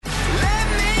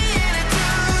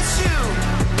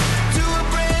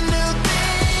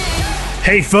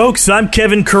Hey folks, I'm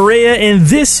Kevin Correa, and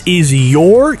this is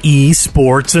your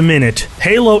Esports A Minute.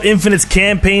 Halo Infinite's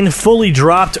campaign fully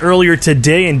dropped earlier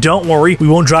today, and don't worry, we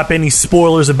won't drop any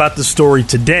spoilers about the story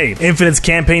today. Infinite's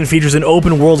campaign features an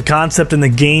open-world concept in the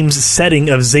game's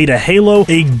setting of Zeta Halo,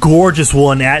 a gorgeous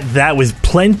one at that with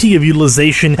plenty of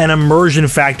utilization and immersion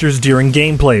factors during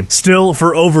gameplay. Still,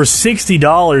 for over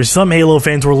 $60, some Halo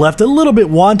fans were left a little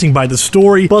bit wanting by the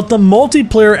story, but the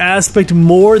multiplayer aspect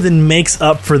more than makes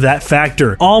up for that factor.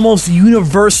 Almost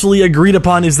universally agreed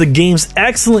upon is the game's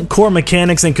excellent core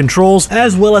mechanics and controls,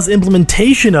 as well as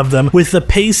implementation of them, with the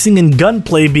pacing and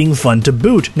gunplay being fun to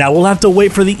boot. Now, we'll have to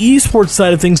wait for the esports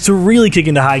side of things to really kick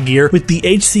into high gear, with the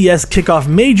HCS Kickoff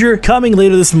Major coming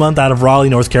later this month out of Raleigh,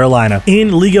 North Carolina.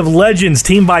 In League of Legends,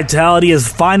 Team Vitality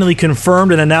has finally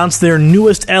confirmed and announced their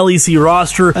newest LEC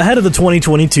roster ahead of the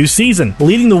 2022 season.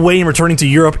 Leading the way in returning to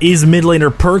Europe is mid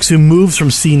laner Perks, who moves from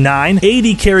C9,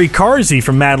 AD carry Karzi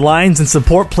from Mad Lions, and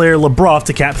support player Lebroff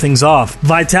to cap things off.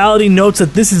 Vitality notes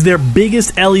that this is their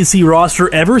biggest LEC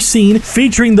roster ever seen,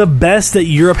 featuring the best that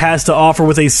Europe has to offer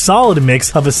with a solid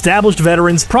mix of established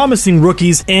veterans, promising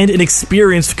rookies, and an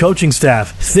experienced coaching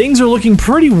staff. Things are looking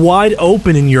pretty wide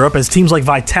open in Europe as teams like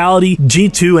Vitality,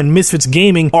 G2, and Misfits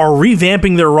Gaming are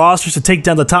revamping their rosters to take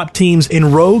down the top teams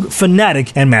in Rogue,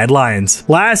 Fnatic, and Mad Lions.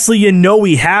 Lastly, you know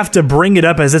we have to bring it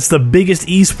up as it's the biggest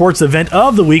esports event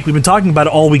of the week. We've been talking about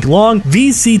it all week long.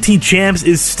 VCT Champs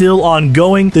is still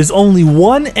ongoing. There's only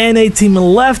one NA team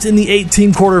left in the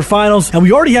 8-team quarterfinals, and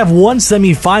we already have one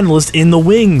semi-finalist in the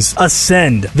wings,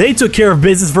 Ascend. They took care of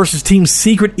business versus Team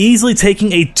Secret, easily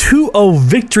taking a 2-0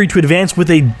 victory to advance with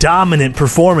a dominant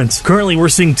performance. Currently, we're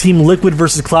seeing Team Liquid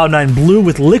versus Cloud9 Blue,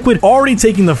 with Liquid already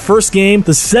taking the first game,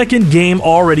 the second game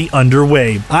already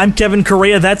underway. I'm Kevin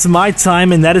Correa, that's my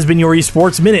time, and that has been your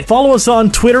Esports Minute. Follow us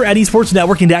on Twitter at Esports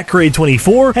Network and at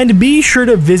Correa24, and be sure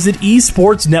to visit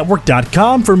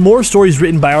esportsnetwork.com for more stories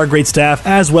written by our great staff,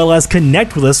 as well as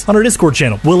connect with us on our Discord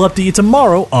channel. We'll update you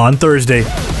tomorrow on Thursday.